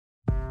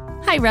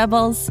Hi,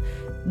 Rebels.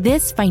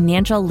 This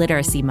Financial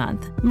Literacy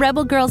Month,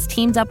 Rebel Girls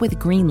teamed up with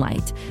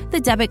Greenlight, the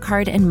debit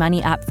card and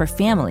money app for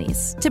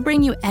families, to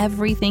bring you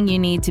everything you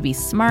need to be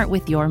smart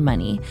with your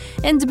money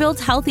and to build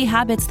healthy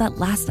habits that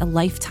last a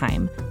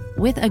lifetime.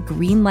 With a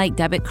Greenlight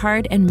debit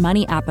card and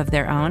money app of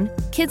their own,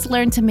 kids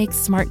learn to make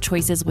smart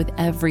choices with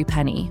every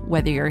penny,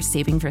 whether you're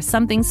saving for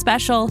something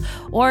special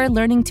or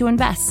learning to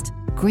invest.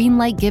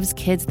 Greenlight gives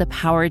kids the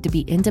power to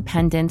be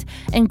independent,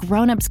 and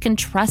grown-ups can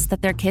trust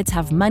that their kids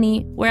have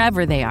money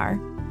wherever they are.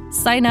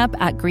 Sign up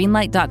at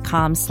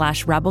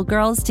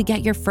greenlight.com/rebelgirls to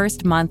get your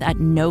first month at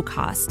no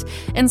cost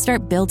and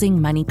start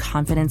building money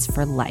confidence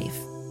for life.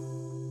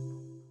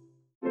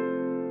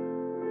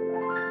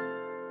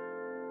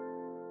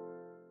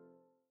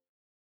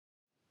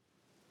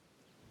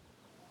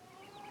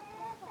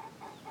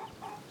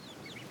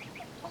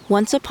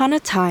 Once upon a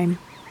time,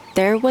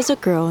 there was a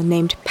girl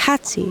named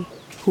Patsy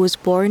who was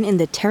born in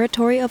the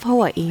territory of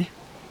Hawaii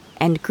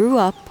and grew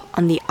up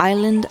on the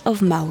island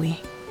of Maui.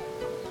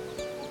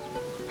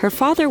 Her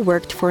father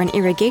worked for an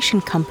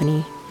irrigation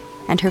company,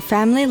 and her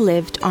family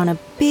lived on a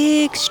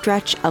big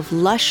stretch of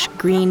lush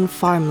green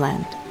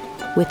farmland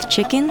with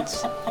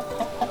chickens,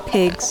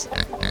 pigs,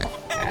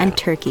 and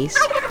turkeys.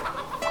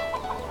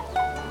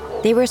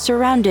 They were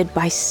surrounded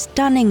by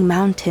stunning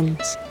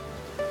mountains,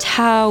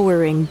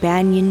 towering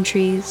banyan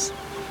trees,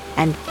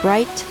 and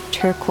bright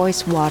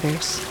turquoise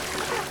waters.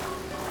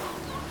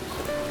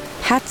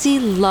 Patsy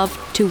loved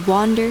to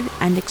wander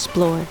and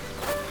explore,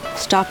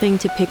 stopping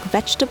to pick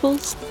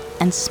vegetables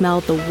and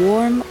smell the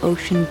warm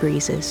ocean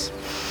breezes.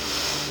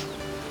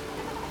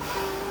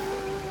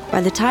 By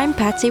the time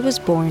Patsy was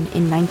born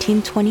in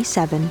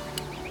 1927,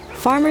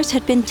 farmers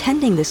had been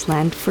tending this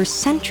land for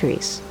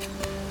centuries.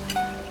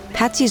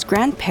 Patsy's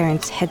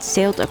grandparents had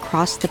sailed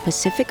across the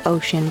Pacific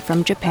Ocean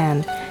from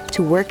Japan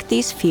to work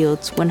these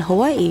fields when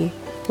Hawaii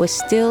was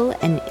still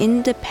an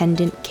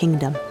independent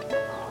kingdom.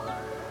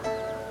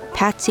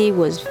 Patsy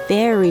was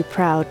very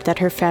proud that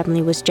her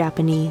family was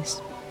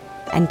Japanese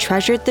and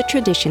treasured the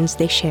traditions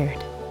they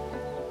shared.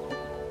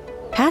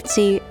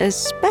 Patsy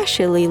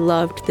especially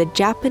loved the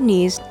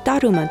Japanese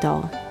Daruma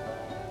doll.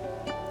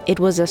 It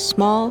was a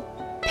small,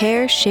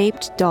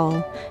 pear-shaped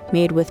doll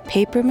made with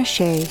paper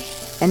mache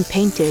and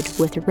painted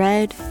with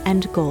red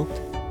and gold.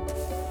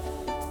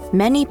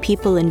 Many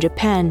people in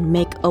Japan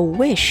make a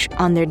wish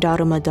on their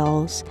Daruma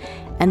dolls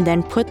and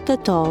then put the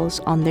dolls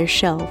on their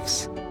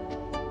shelves.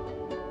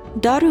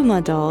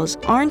 Daruma dolls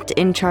aren't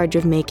in charge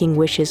of making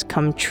wishes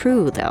come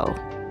true, though.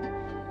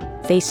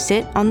 They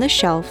sit on the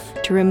shelf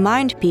to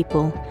remind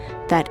people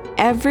that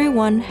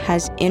everyone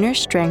has inner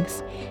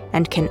strength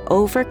and can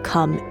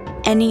overcome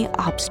any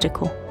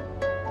obstacle.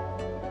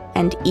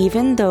 And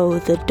even though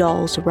the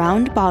doll's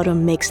round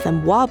bottom makes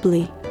them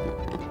wobbly,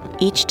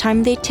 each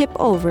time they tip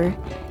over,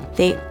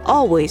 they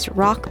always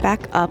rock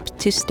back up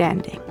to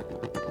standing.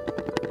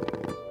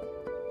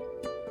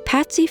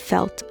 Patsy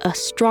felt a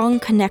strong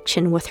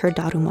connection with her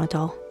Daruma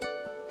doll.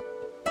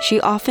 She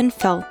often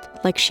felt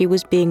like she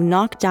was being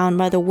knocked down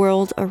by the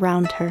world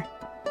around her,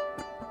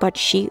 but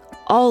she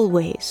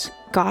always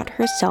got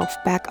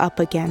herself back up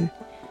again,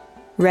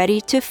 ready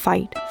to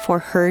fight for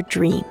her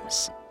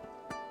dreams.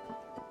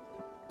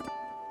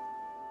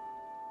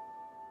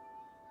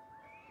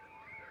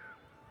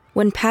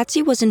 When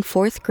Patsy was in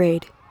 4th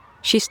grade,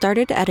 she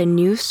started at a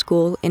new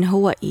school in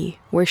Hawaii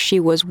where she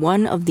was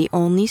one of the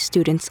only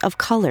students of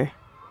color.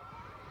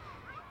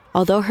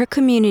 Although her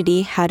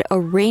community had a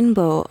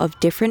rainbow of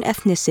different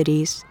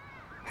ethnicities,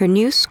 her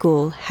new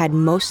school had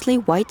mostly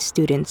white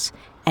students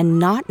and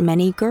not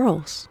many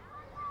girls.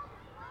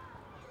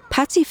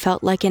 Patsy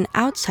felt like an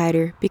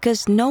outsider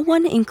because no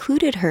one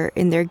included her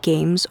in their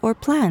games or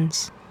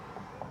plans.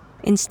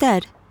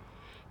 Instead,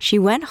 she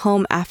went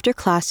home after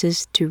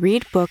classes to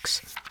read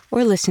books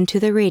or listen to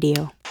the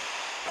radio.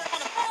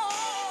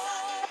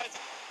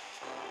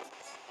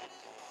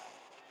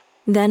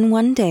 Then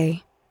one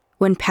day,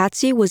 when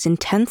Patsy was in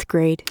 10th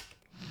grade,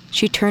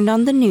 she turned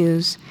on the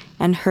news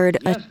and heard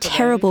a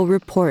terrible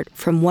report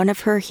from one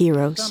of her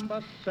heroes,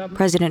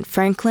 President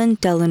Franklin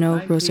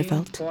Delano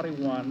Roosevelt.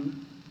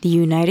 The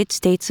United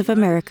States of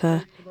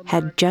America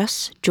had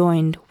just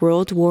joined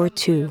World War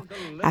II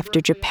after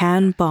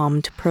Japan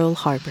bombed Pearl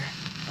Harbor.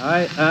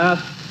 I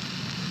ask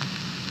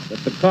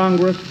that the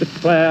Congress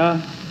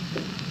declare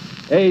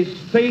a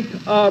state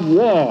of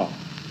war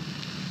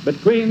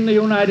between the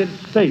United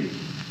States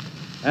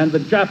and the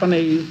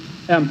Japanese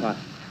Empire.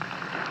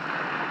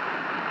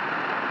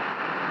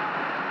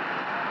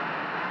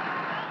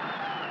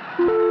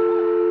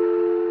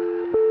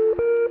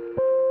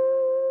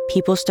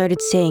 People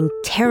started saying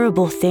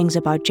terrible things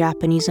about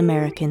Japanese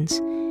Americans,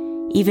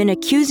 even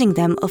accusing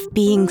them of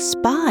being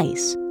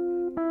spies.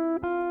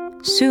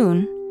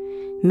 Soon,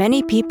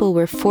 many people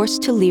were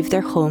forced to leave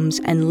their homes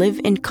and live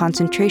in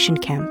concentration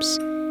camps,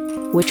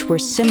 which were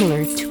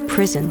similar to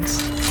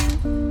prisons.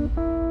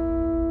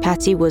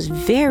 Patsy was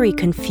very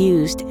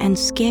confused and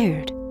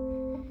scared,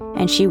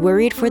 and she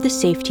worried for the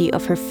safety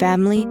of her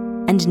family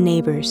and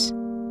neighbors.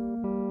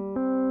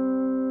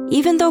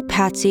 Even though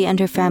Patsy and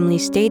her family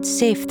stayed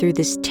safe through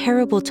this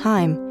terrible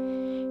time,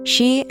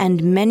 she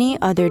and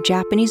many other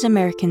Japanese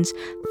Americans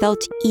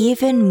felt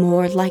even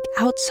more like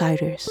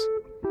outsiders.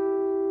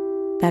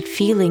 That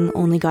feeling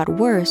only got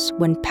worse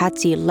when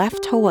Patsy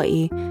left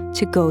Hawaii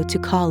to go to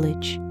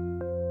college.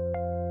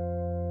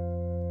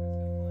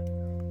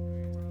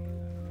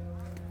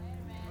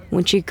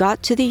 When she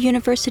got to the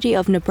University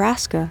of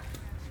Nebraska,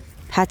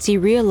 Patsy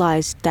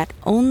realized that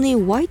only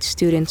white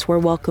students were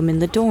welcome in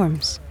the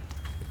dorms.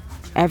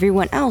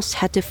 Everyone else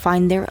had to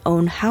find their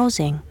own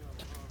housing.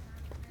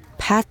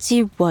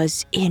 Patsy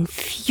was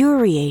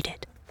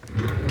infuriated.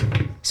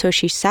 So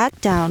she sat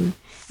down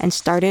and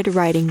started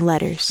writing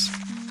letters.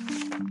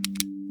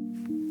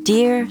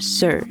 Dear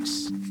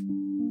Sirs,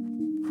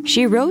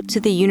 she wrote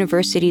to the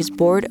university's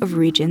Board of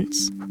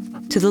Regents,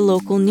 to the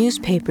local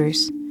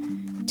newspapers,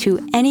 to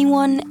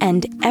anyone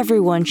and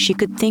everyone she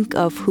could think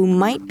of who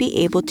might be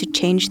able to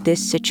change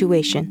this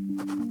situation.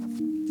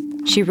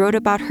 She wrote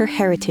about her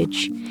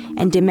heritage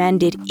and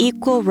demanded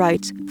equal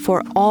rights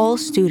for all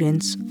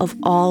students of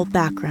all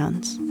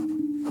backgrounds.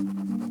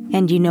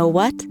 And you know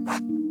what?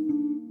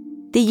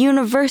 The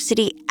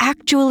university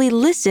actually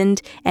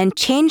listened and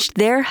changed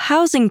their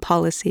housing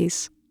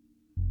policies.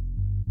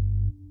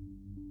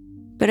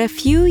 But a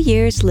few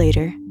years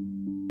later,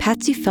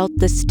 Patsy felt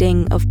the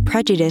sting of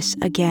prejudice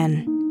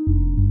again.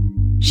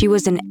 She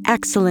was an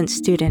excellent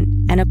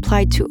student and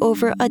applied to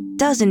over a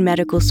dozen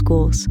medical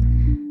schools,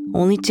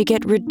 only to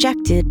get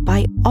rejected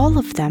by all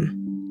of them.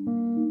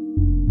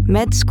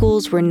 Med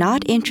schools were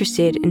not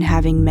interested in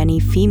having many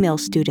female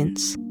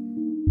students.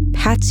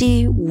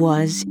 Patsy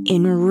was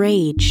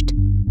enraged.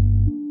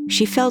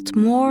 She felt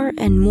more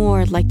and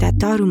more like that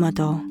Daruma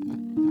doll,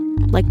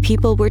 like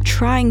people were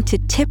trying to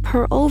tip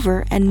her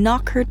over and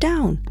knock her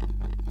down.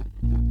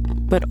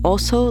 But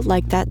also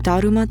like that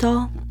Daruma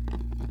doll,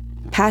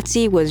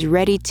 Patsy was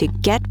ready to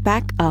get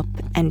back up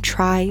and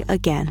try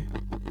again.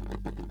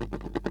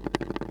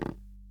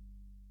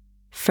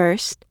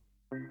 First,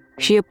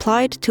 she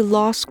applied to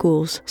law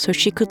schools so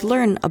she could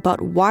learn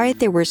about why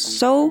there were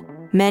so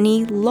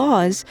many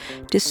laws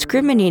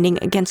discriminating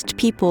against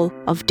people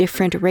of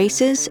different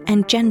races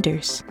and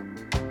genders.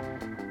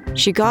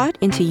 She got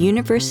into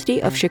University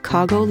of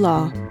Chicago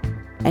Law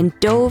and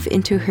dove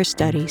into her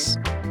studies.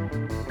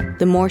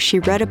 The more she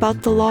read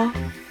about the law,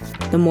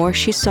 the more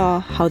she saw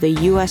how the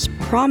U.S.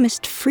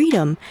 promised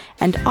freedom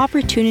and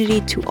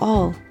opportunity to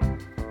all,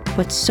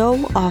 but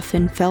so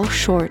often fell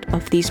short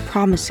of these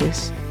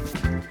promises.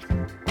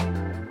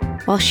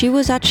 While she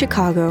was at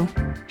Chicago,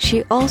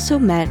 she also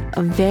met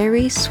a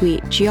very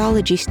sweet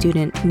geology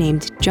student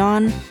named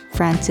John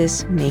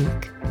Francis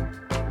Mink.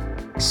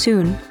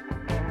 Soon,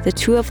 the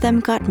two of them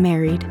got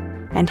married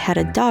and had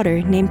a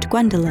daughter named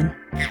Gwendolyn.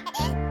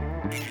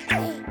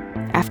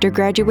 After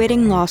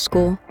graduating law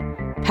school,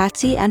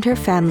 Patsy and her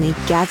family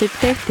gathered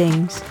their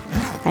things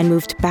and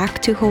moved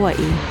back to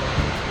Hawaii,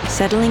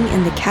 settling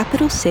in the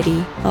capital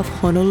city of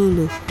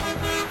Honolulu.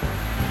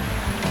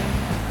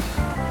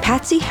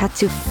 Patsy had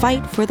to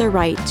fight for the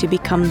right to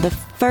become the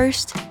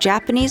first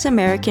Japanese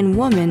American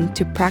woman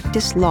to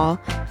practice law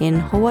in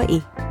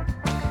Hawaii.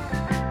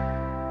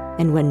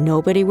 And when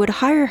nobody would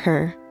hire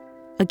her,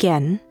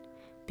 again,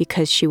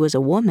 because she was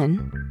a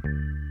woman,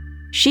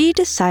 she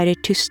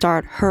decided to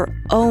start her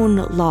own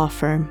law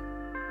firm.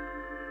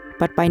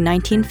 But by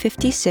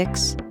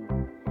 1956,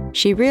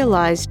 she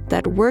realized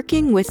that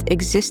working with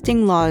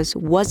existing laws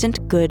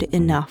wasn't good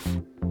enough.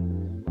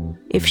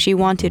 If she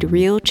wanted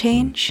real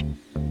change,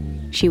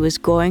 she was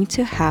going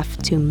to have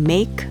to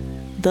make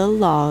the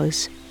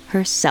laws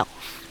herself.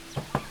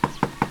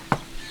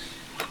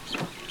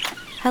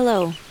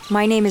 Hello,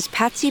 my name is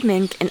Patsy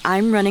Mink and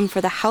I'm running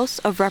for the House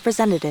of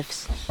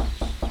Representatives.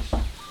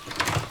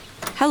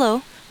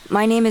 Hello,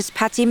 my name is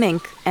Patsy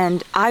Mink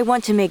and I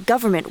want to make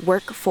government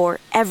work for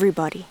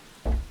everybody.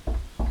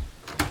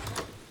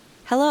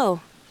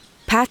 Hello.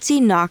 Patsy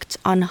knocked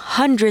on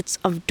hundreds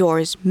of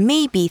doors,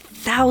 maybe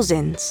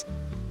thousands.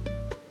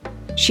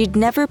 She'd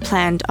never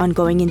planned on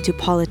going into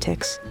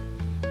politics,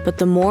 but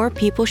the more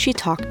people she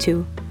talked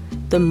to,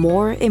 the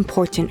more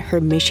important her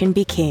mission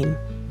became.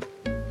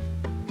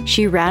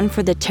 She ran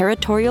for the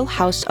Territorial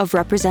House of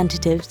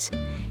Representatives,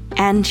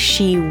 and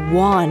she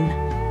won.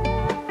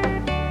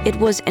 It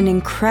was an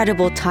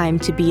incredible time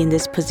to be in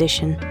this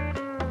position.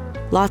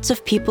 Lots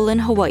of people in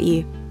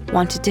Hawaii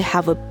wanted to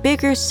have a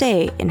bigger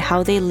say in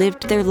how they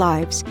lived their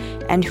lives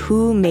and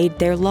who made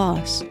their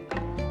laws.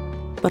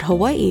 But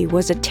Hawaii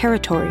was a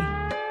territory,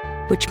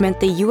 which meant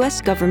the U.S.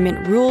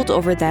 government ruled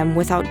over them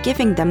without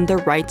giving them the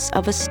rights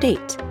of a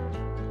state.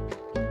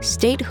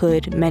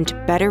 Statehood meant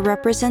better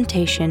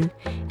representation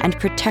and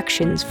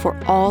protections for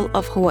all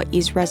of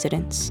Hawaii's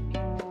residents.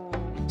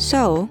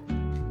 So,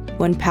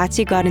 when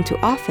Patsy got into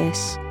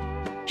office,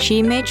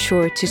 she made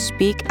sure to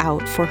speak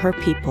out for her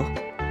people.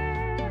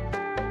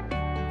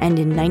 And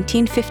in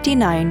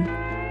 1959,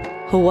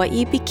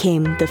 Hawaii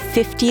became the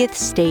 50th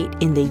state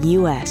in the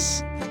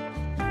U.S.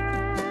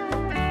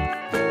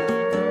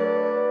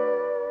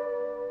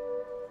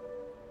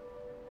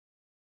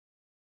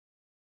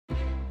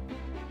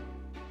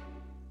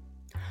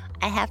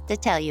 have to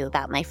tell you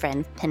about my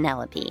friend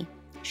Penelope.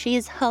 She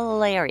is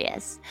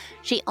hilarious.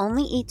 She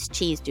only eats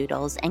cheese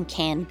doodles and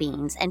canned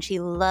beans, and she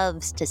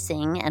loves to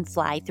sing and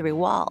fly through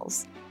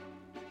walls.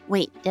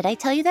 Wait, did I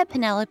tell you that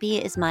Penelope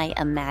is my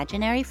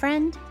imaginary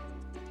friend?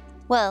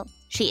 Well,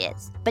 she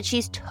is, but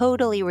she's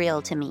totally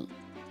real to me.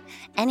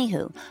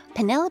 Anywho,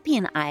 Penelope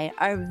and I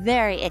are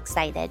very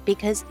excited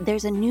because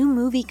there's a new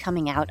movie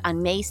coming out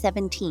on May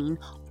 17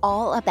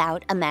 all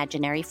about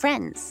imaginary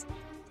friends.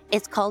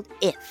 It's called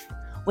IF,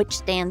 which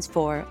stands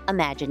for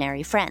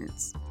Imaginary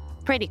Friends.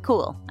 Pretty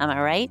cool, am I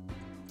right?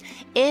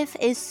 IF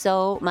is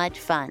so much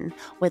fun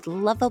with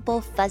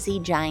lovable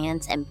fuzzy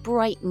giants and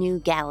bright new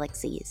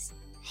galaxies.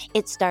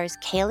 It stars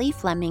Kaylee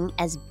Fleming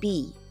as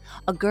Bee,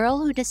 a girl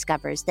who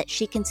discovers that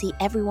she can see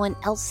everyone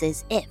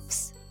else's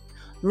ifs.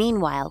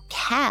 Meanwhile,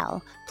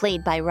 Cal,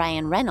 played by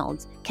Ryan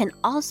Reynolds, can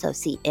also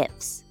see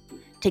ifs.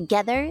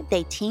 Together,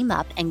 they team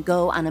up and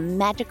go on a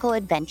magical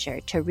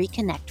adventure to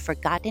reconnect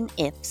forgotten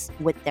ifs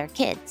with their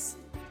kids.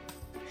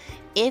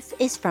 IF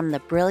is from the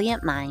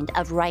brilliant mind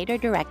of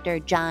writer-director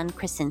John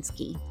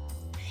Krasinski.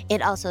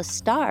 It also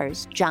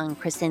stars John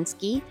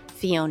Krasinski,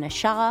 Fiona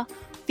Shaw,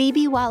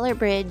 Phoebe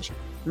Waller-Bridge,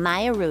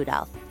 Maya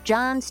Rudolph,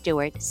 Jon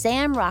Stewart,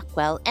 Sam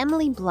Rockwell,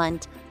 Emily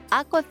Blunt,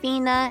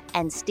 Awkwafina,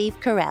 and Steve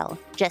Carell,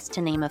 just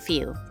to name a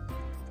few.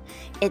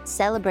 It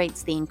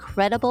celebrates the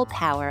incredible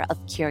power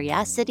of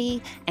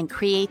curiosity and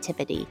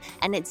creativity,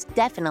 and it's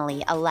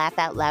definitely a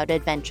laugh-out-loud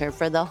adventure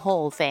for the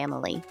whole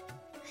family.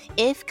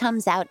 IF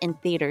comes out in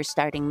theaters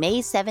starting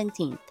May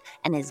 17th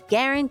and is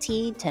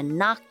guaranteed to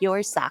knock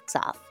your socks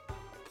off.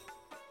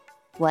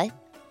 What?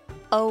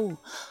 Oh,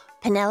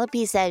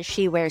 Penelope says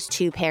she wears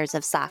 2 pairs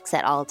of socks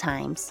at all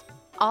times.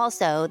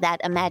 Also,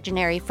 that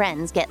imaginary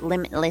friends get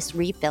limitless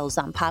refills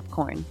on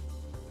popcorn.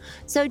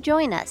 So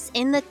join us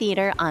in the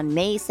theater on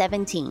May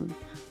 17.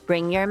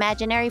 Bring your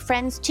imaginary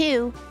friends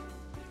too.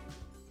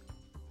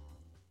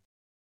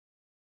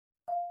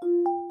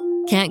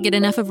 Can't get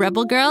enough of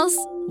Rebel Girls?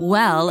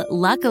 Well,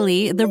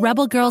 luckily, the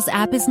Rebel Girls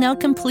app is now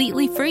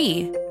completely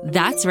free.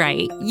 That's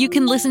right, you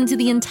can listen to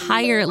the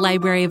entire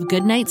library of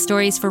goodnight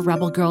stories for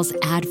Rebel Girls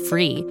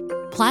ad-free.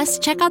 Plus,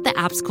 check out the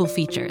app's cool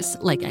features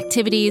like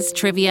activities,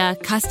 trivia,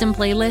 custom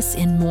playlists,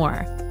 and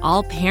more.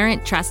 All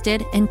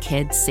parent-trusted and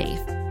kids-safe.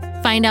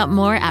 Find out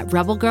more at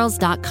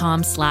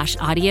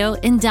rebelgirls.com/audio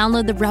and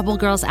download the Rebel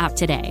Girls app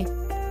today.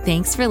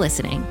 Thanks for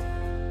listening.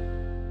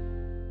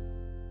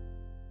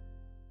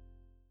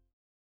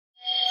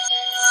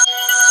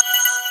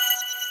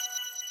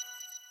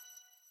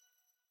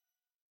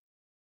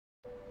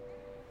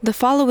 The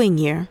following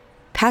year,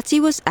 Patsy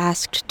was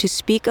asked to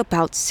speak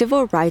about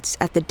civil rights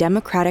at the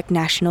Democratic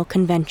National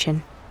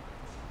Convention.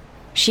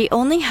 She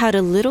only had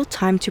a little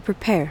time to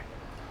prepare,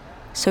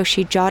 so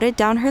she jotted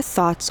down her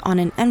thoughts on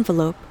an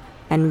envelope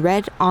and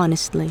read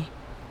honestly,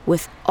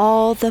 with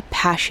all the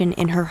passion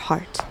in her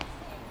heart.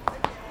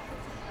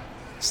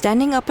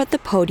 Standing up at the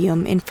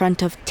podium in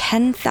front of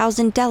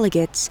 10,000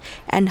 delegates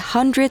and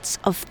hundreds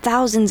of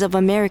thousands of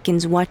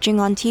Americans watching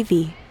on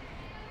TV,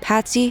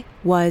 Patsy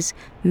was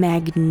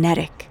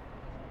magnetic.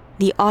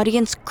 The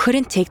audience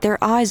couldn't take their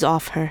eyes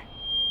off her.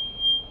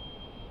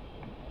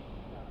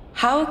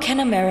 How can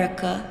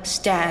America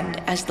stand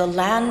as the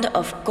land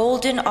of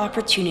golden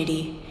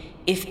opportunity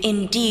if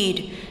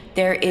indeed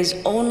there is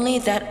only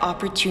that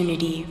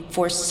opportunity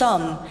for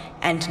some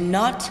and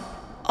not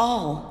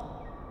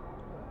all?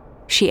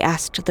 She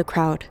asked the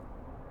crowd.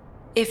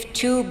 If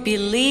to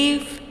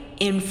believe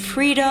in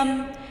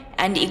freedom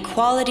and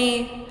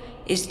equality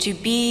is to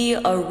be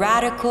a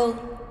radical,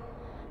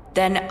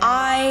 then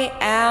I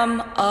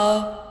am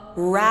a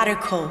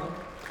radical.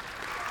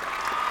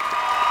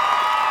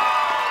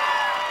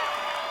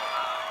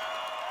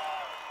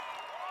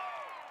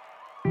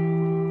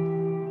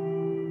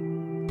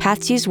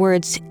 Patsy's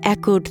words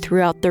echoed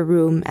throughout the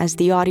room as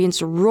the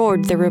audience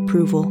roared their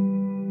approval.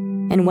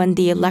 And when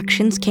the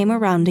elections came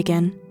around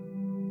again,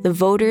 the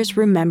voters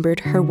remembered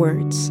her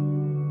words.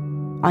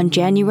 On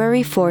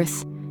January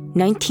 4th,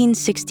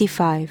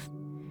 1965,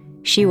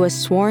 she was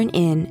sworn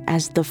in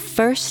as the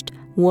first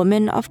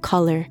woman of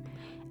color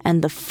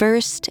and the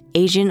first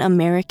Asian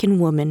American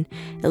woman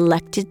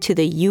elected to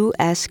the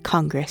U.S.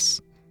 Congress.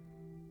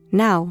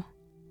 Now,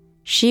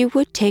 she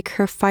would take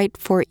her fight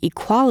for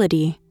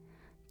equality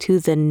to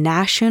the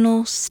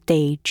national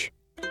stage.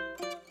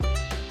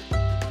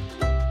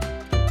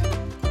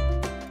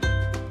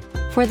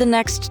 For the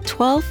next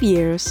 12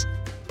 years,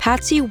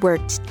 Patsy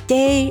worked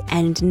day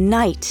and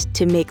night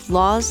to make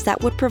laws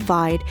that would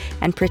provide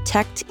and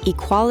protect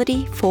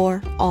equality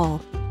for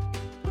all.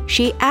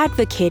 She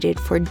advocated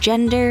for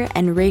gender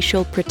and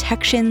racial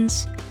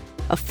protections,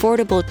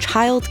 affordable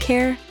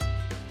childcare,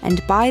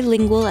 and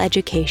bilingual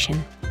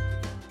education.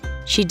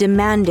 She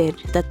demanded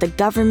that the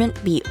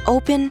government be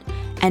open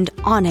and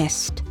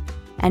honest,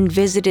 and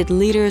visited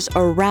leaders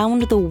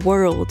around the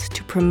world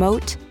to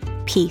promote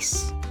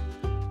peace.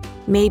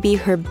 Maybe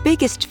her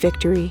biggest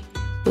victory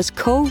was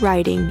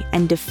co-writing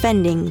and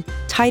defending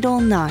Title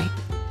IX.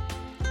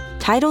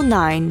 Title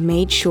IX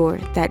made sure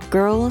that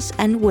girls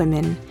and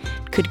women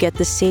could get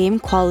the same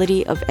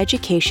quality of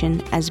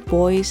education as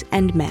boys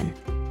and men.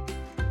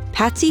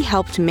 Patsy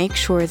helped make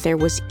sure there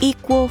was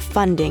equal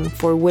funding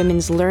for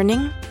women's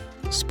learning,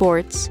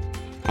 sports,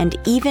 and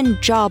even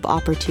job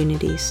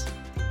opportunities.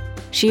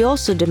 She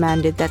also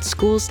demanded that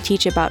schools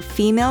teach about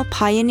female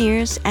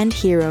pioneers and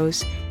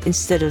heroes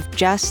instead of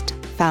just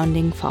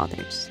founding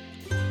fathers.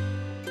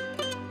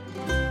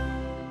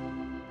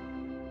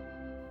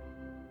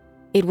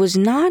 It was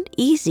not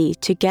easy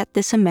to get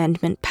this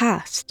amendment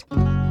passed.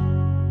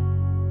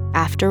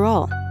 After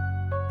all,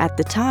 at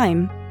the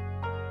time,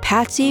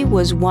 Patsy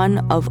was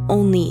one of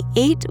only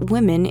 8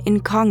 women in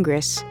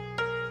Congress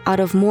out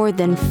of more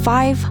than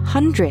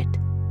 500.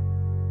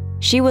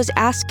 She was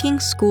asking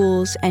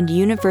schools and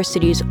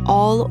universities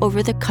all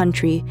over the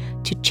country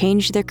to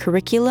change their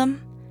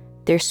curriculum,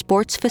 their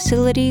sports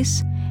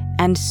facilities,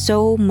 and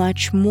so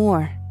much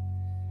more.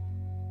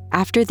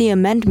 After the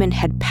amendment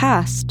had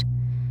passed,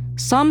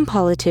 some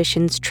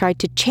politicians tried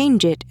to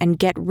change it and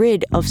get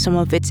rid of some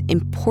of its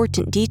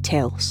important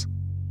details.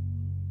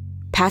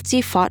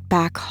 Patsy fought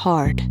back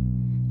hard,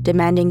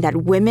 demanding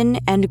that women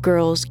and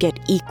girls get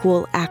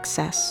equal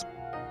access.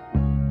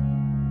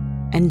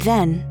 And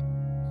then,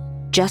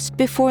 just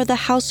before the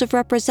House of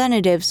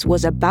Representatives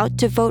was about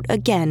to vote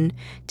again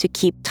to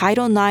keep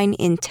Title IX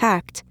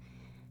intact,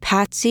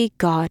 Patsy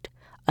got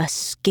a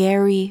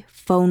scary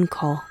phone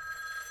call.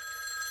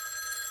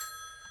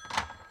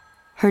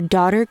 Her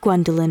daughter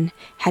Gwendolyn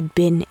had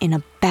been in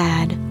a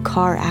bad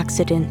car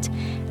accident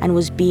and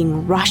was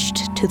being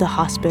rushed to the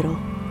hospital.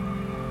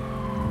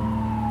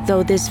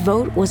 Though this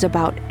vote was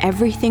about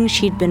everything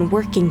she'd been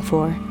working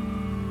for,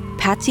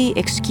 Patsy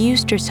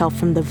excused herself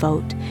from the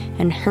vote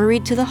and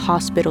hurried to the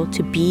hospital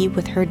to be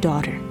with her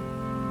daughter.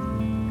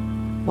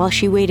 While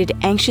she waited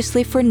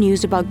anxiously for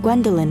news about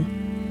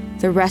Gwendolyn,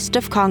 the rest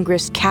of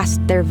Congress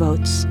cast their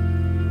votes.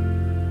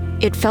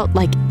 It felt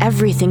like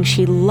everything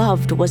she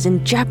loved was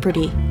in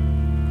jeopardy.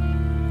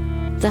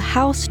 The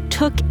House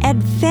took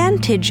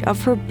advantage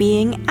of her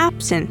being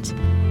absent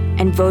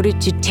and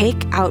voted to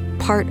take out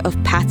part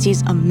of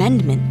Patsy's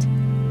amendment.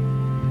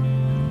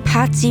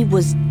 Patsy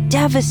was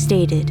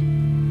devastated,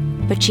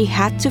 but she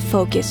had to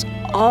focus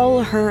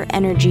all her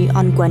energy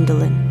on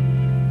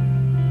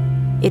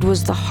Gwendolyn. It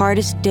was the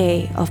hardest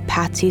day of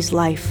Patsy's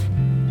life.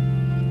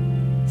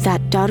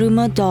 That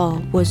Daruma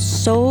doll was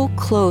so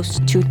close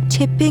to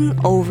tipping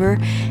over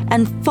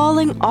and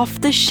falling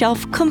off the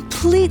shelf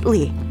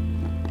completely.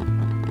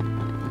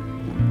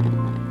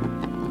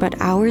 But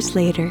hours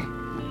later,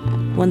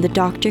 when the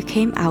doctor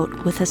came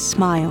out with a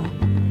smile,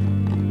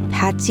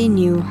 Patsy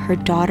knew her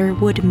daughter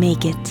would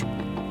make it.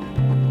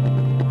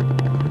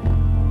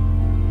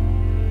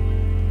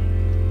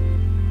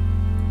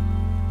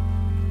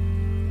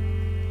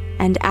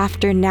 And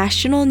after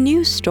national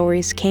news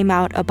stories came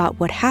out about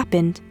what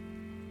happened,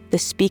 the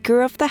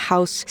Speaker of the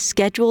House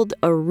scheduled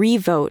a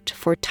revote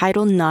for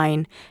Title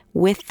IX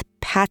with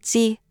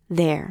Patsy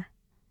there.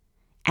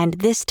 And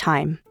this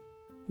time,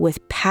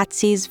 with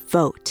Patsy's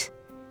vote,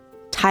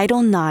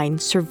 Title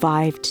IX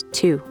survived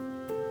too.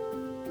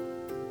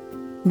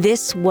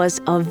 This was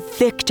a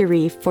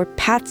victory for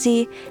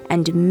Patsy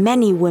and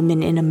many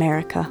women in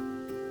America.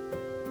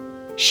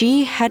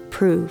 She had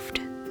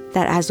proved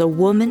that as a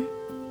woman,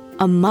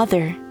 a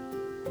mother,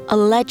 a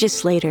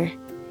legislator,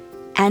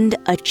 and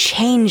a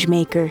change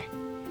maker,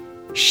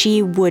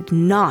 she would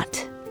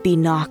not be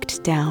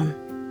knocked down.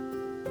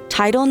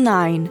 Title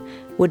IX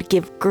would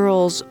give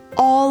girls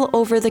all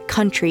over the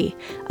country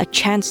a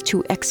chance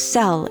to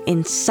excel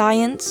in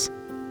science,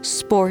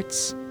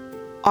 sports,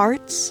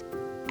 arts,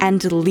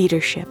 and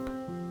leadership.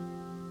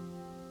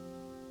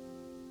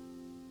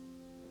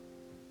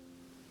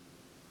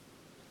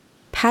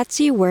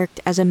 Patsy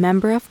worked as a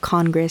member of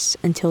Congress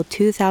until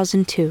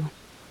 2002.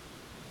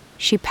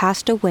 She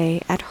passed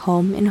away at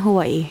home in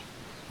Hawaii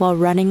while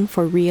running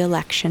for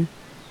re-election.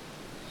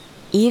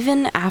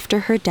 Even after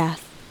her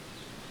death,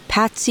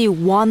 Patsy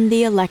won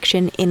the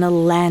election in a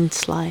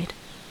landslide.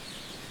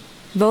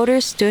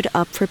 Voters stood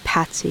up for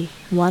Patsy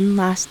one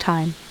last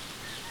time,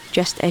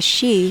 just as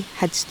she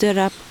had stood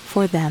up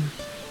for them.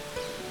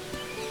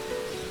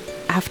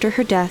 After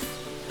her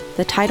death,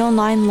 the Title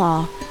IX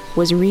law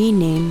was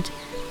renamed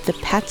the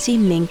Patsy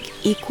Mink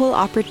Equal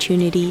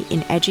Opportunity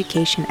in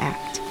Education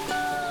Act,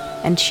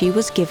 and she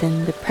was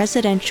given the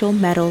Presidential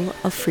Medal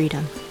of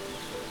Freedom.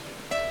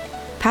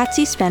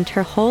 Patsy spent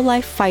her whole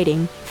life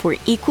fighting for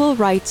equal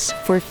rights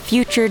for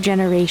future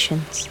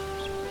generations.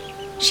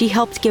 She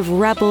helped give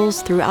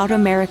rebels throughout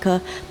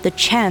America the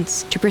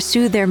chance to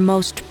pursue their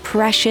most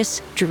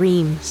precious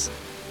dreams.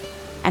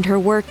 And her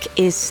work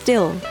is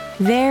still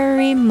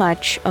very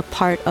much a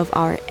part of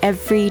our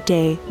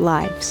everyday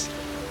lives.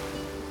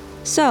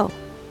 So,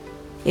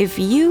 if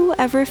you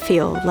ever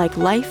feel like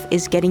life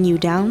is getting you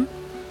down,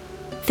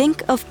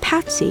 think of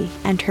Patsy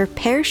and her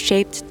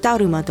pear-shaped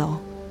Daruma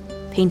doll,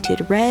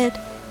 painted red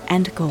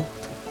and gold.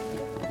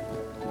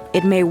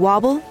 It may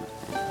wobble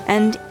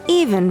and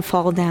even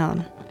fall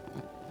down,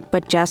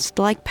 but just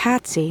like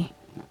Patsy,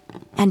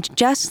 and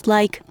just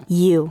like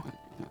you,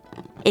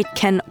 it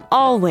can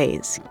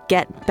always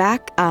get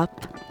back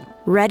up,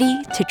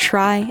 ready to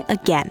try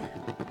again.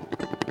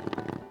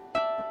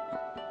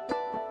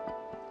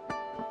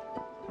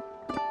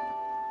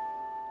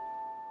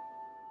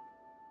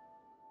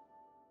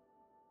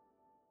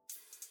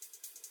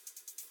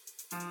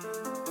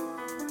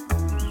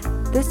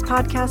 This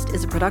podcast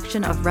is a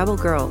production of Rebel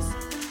Girls.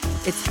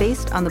 It's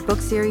based on the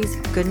book series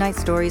Goodnight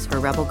Stories for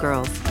Rebel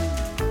Girls.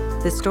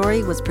 This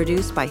story was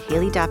produced by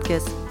Haley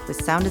Dapkus with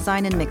sound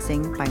design and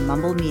mixing by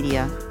Mumble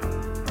Media.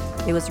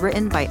 It was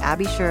written by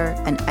Abby Scher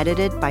and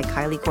edited by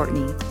Kylie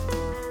Courtney.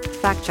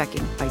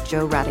 Fact-checking by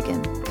Joe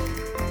Radigan.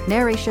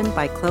 Narration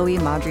by Chloe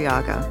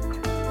Madriaga.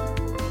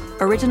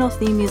 Original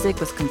theme music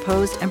was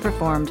composed and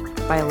performed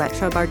by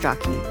Elettra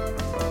Bargiacchi.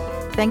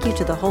 Thank you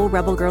to the whole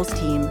Rebel Girls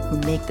team who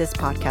make this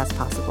podcast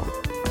possible.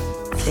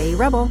 Stay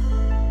Rebel!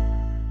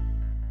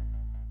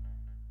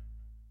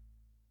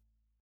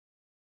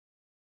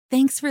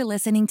 Thanks for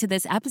listening to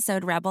this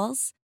episode,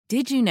 Rebels.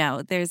 Did you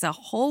know there's a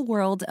whole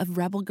world of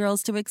Rebel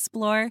Girls to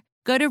explore?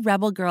 Go to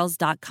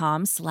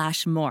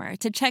rebelgirls.com/more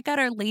to check out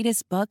our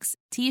latest books,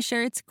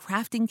 t-shirts,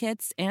 crafting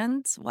kits,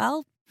 and,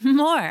 well,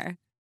 more.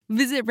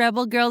 Visit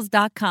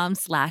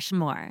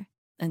rebelgirls.com/more.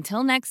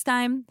 Until next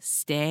time,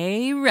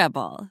 stay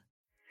Rebel.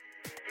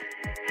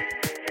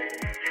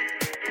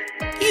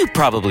 You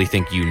probably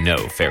think you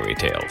know fairy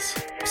tales.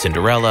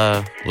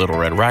 Cinderella, Little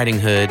Red Riding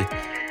Hood.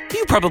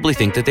 You probably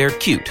think that they're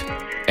cute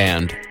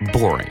and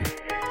boring.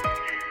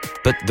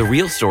 But the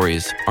real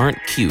stories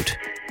aren't cute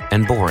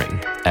and boring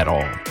at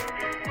all.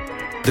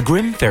 The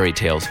Grimm fairy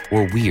tales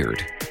were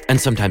weird and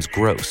sometimes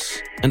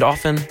gross and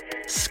often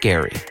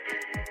scary.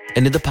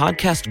 And in the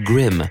podcast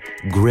Grimm,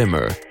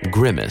 Grimmer,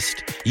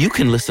 Grimmest, you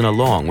can listen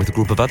along with a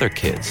group of other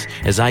kids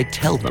as I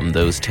tell them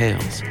those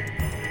tales.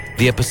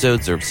 The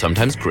episodes are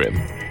sometimes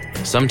grim,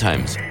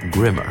 sometimes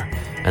grimmer,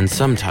 and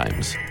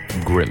sometimes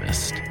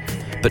grimmest.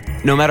 But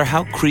no matter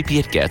how creepy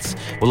it gets,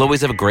 we'll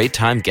always have a great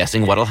time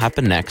guessing what'll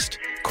happen next,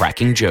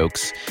 cracking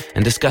jokes,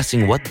 and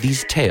discussing what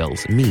these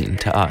tales mean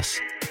to us.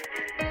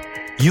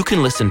 You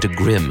can listen to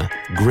Grimm,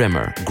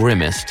 Grimmer,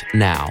 Grimmest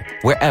now,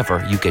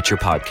 wherever you get your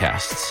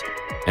podcasts.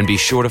 And be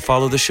sure to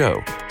follow the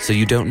show so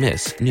you don't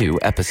miss new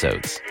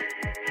episodes.